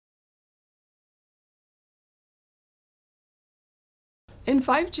In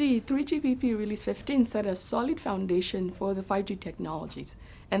 5G, 3GPP Release 15 set a solid foundation for the 5G technologies,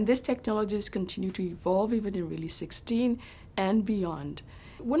 and these technologies continue to evolve even in Release 16 and beyond.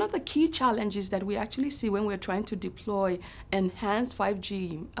 One of the key challenges that we actually see when we're trying to deploy enhanced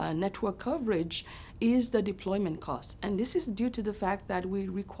 5G network coverage is the deployment cost. And this is due to the fact that we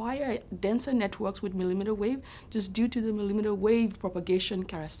require denser networks with millimeter wave just due to the millimeter wave propagation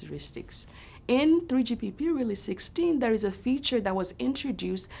characteristics. In 3GPP Release 16, there is a feature that was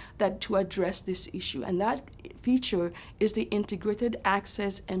introduced to address this issue, and that feature is the Integrated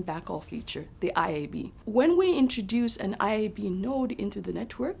Access and Backhaul feature, the IAB. When we introduce an IAB node into the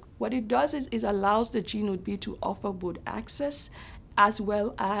network, what it does is it allows the G node B to offer both access as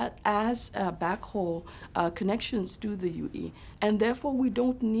well as backhaul connections to the UE. And therefore, we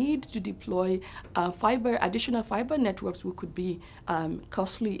don't need to deploy additional fiber networks, which could be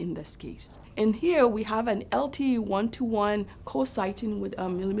costly in this case. In here, we have an LTE 1-to-1 co-siting with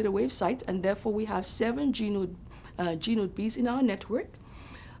millimeter wave sites, and therefore we have 7 G node Bs in our network.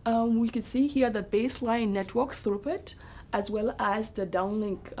 We can see here the baseline network throughput, as well as the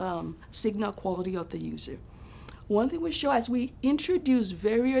downlink signal quality of the user. One thing we show as we introduce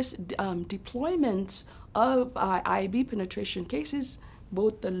various deployments of our IAB penetration cases,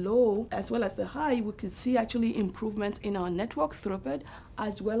 both the low as well as the high, we can see actually improvements in our network throughput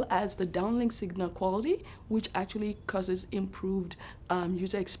as well as the downlink signal quality, which actually causes improved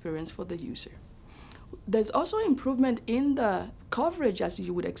user experience for the user. There's also improvement in the coverage, as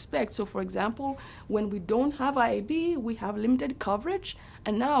you would expect. So for example, when we don't have IAB, we have limited coverage.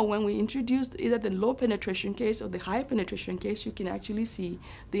 And now when we introduce either the low penetration case or the high penetration case, you can actually see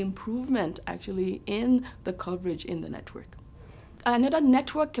the improvement actually in the coverage in the network. Another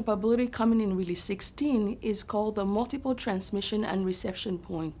network capability coming in Release 16 is called the Multiple Transmission and Reception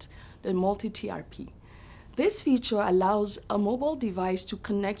Point, the multi-TRP. This feature allows a mobile device to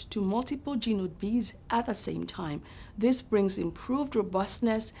connect to multiple G node Bs at the same time. This brings improved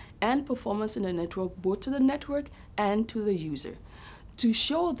robustness and performance in the network, both to the network and to the user. To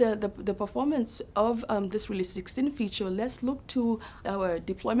show the performance of this Release 16 feature, let's look to our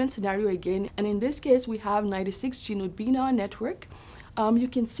deployment scenario again. And in this case, we have 96 G node B in our network. You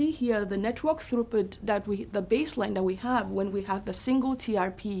can see here the network throughput the baseline that we have when we have the single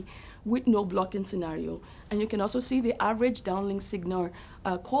TRP with no blocking scenario. And you can also see the average downlink signal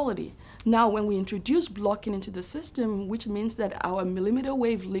quality. Now, when we introduce blocking into the system, which means that our millimeter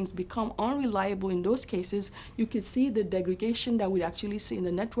wave links become unreliable in those cases, you can see the degradation that we actually see in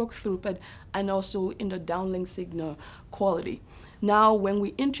the network throughput and also in the downlink signal quality. Now, when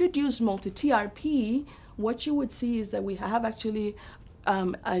we introduce multi-TRP, what you would see is that we have actually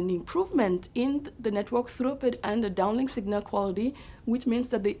an improvement in the network throughput and the downlink signal quality, which means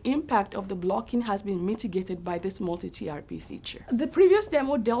that the impact of the blocking has been mitigated by this multi-TRP feature. The previous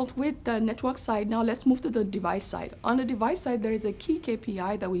demo dealt with the network side. Now let's move to the device side. On the device side, there is a key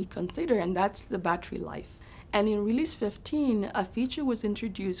KPI that we consider, and that's the battery life. And in Release 15, a feature was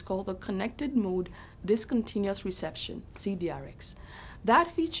introduced called the Connected Mode Discontinuous Reception, CDRX. That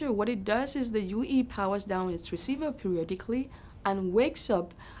feature, what it does is the UE powers down its receiver periodically and wakes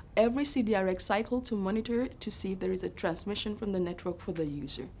up every CDRX cycle to monitor to see if there is a transmission from the network for the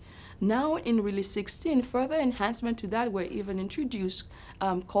user. Now in Release 16, further enhancement to that were even introduced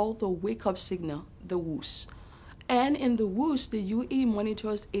called the wake up signal, the WOOS. And in the WOOS, the UE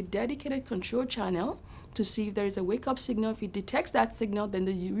monitors a dedicated control channel to see if there is a wake up signal. If it detects that signal, then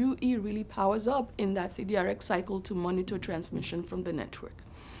the UE really powers up in that CDRX cycle to monitor transmission from the network.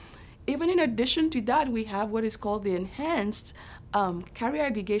 Even in addition to that, we have what is called the enhanced carrier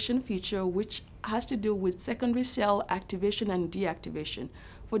aggregation feature, which has to do with secondary cell activation and deactivation.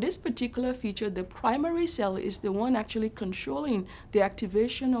 For this particular feature, the primary cell is the one actually controlling the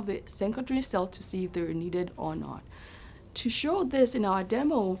activation of the secondary cell to see if they're needed or not. To show this in our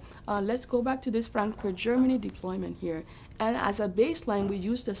demo, let's go back to this Frankfurt, Germany deployment here. And as a baseline, we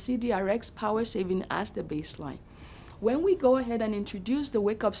use the CDRX power saving as the baseline. When we go ahead and introduce the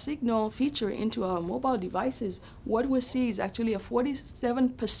wake up signal feature into our mobile devices, what we see is actually a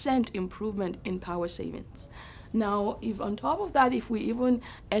 47% improvement in power savings. Now, if on top of that, if we even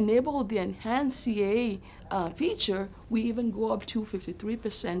enable the enhanced CA feature, we even go up to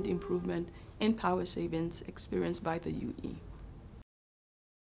 53% improvement in power savings experienced by the UE.